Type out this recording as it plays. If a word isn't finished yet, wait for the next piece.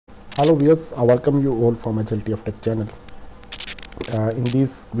Hello viewers, I welcome you all from Agility of Tech channel. In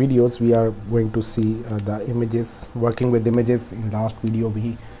these videos we are going to see the images, working with images. In last video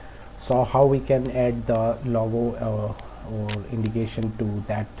we saw how we can add the logo or indication to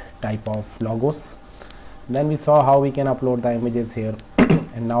that type of logos. Then we saw how we can upload the images here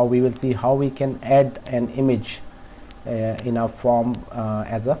and now we will see how we can add an image in a form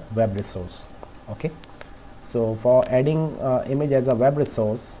as a web resource. Okay, so for adding image as a web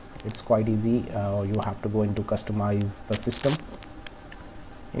resource, it's quite easy. You have to go into customize the system.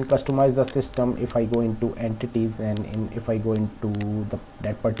 In customize the system, if I go into entities and if I go into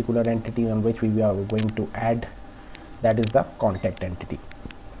that particular entity on which we are going to add, that is the contact entity.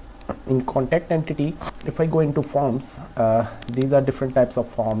 In contact entity, if I go into forms, these are different types of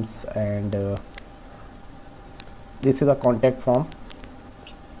forms, and this is a contact form.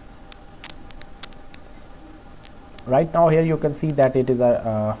 Right now here you can see that it is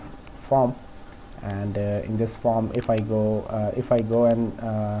a form, and in this form if I go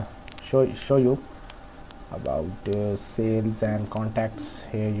and show you about sales and contacts,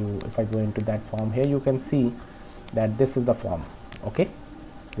 here if I go into that form, here you can see that this is the form. Okay,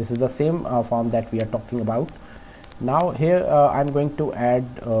 this is the same form that we are talking about. Now here I'm going to add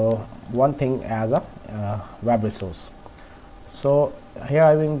one thing as a web resource. So here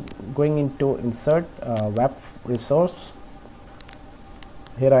I'm going into insert web resource.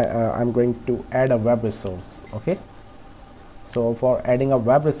 Here I'm going to add a web resource. Okay, so for adding a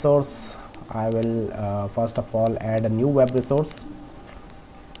web resource, I will first of all add a new web resource.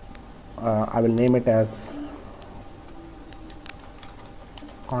 I will name it as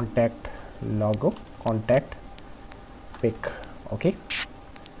contact logo, contact pic. Okay,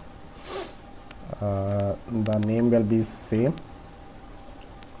 the name will be same.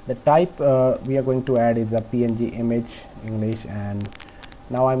 The type we are going to add is a PNG image, English, and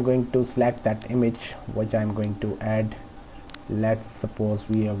now I'm going to select that image which I'm going to add. Let's suppose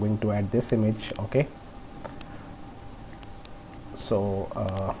we are going to add this image. Okay, so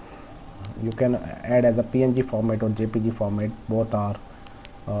you can add as a PNG format or JPG format, both are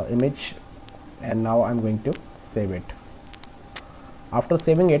image, and now I'm going to save it. After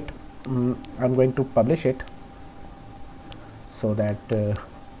saving it, I'm going to publish it so that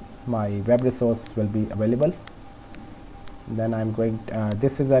my web resource will be available. Then I'm going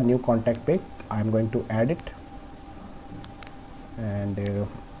this is a new contact pic. I'm going to add it, and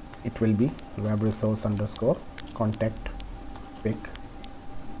it will be web resource underscore contact pic,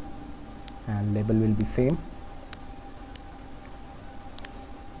 and label will be same.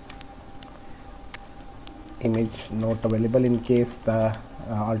 Image not available, in case the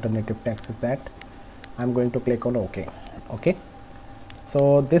alternative text is that. I'm going to click on OK. Okay,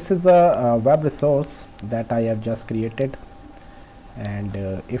 so this is a web resource that I have just created, and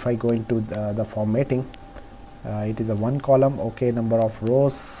if I go into the formatting, it is a one column. Okay, number of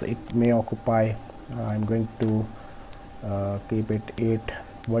rows it may occupy, I'm going to keep it 8.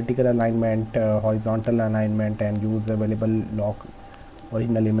 Vertical alignment, horizontal alignment, and use available log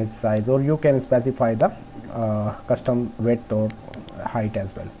original image size, or you can specify the custom width or height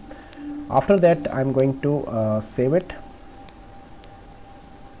as well. After that I'm going to save it,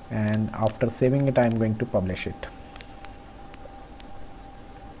 and after saving it I'm going to publish it.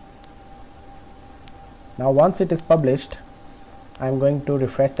 Now once it is published, I'm going to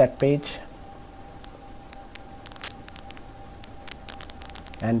refresh that page,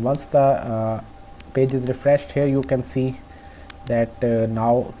 and once the page is refreshed, here you can see that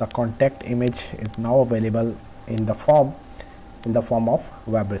now the contact image is now available in the form of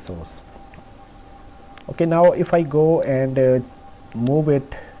web resource. Okay, now if I go and move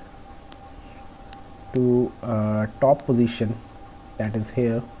it to top position, that is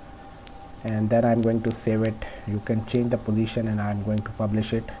here, and then I'm going to save it. You can change the position, and I'm going to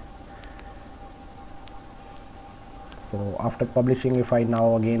publish it. So after publishing, if I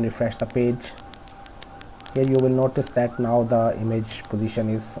now again refresh the page, here you will notice that now the image position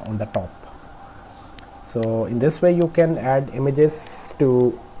is on the top. So in this way you can add images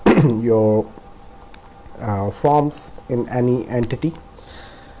to your forms in any entity,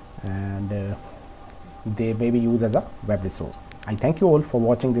 and they may be used as a web resource. I thank you all for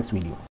watching this video.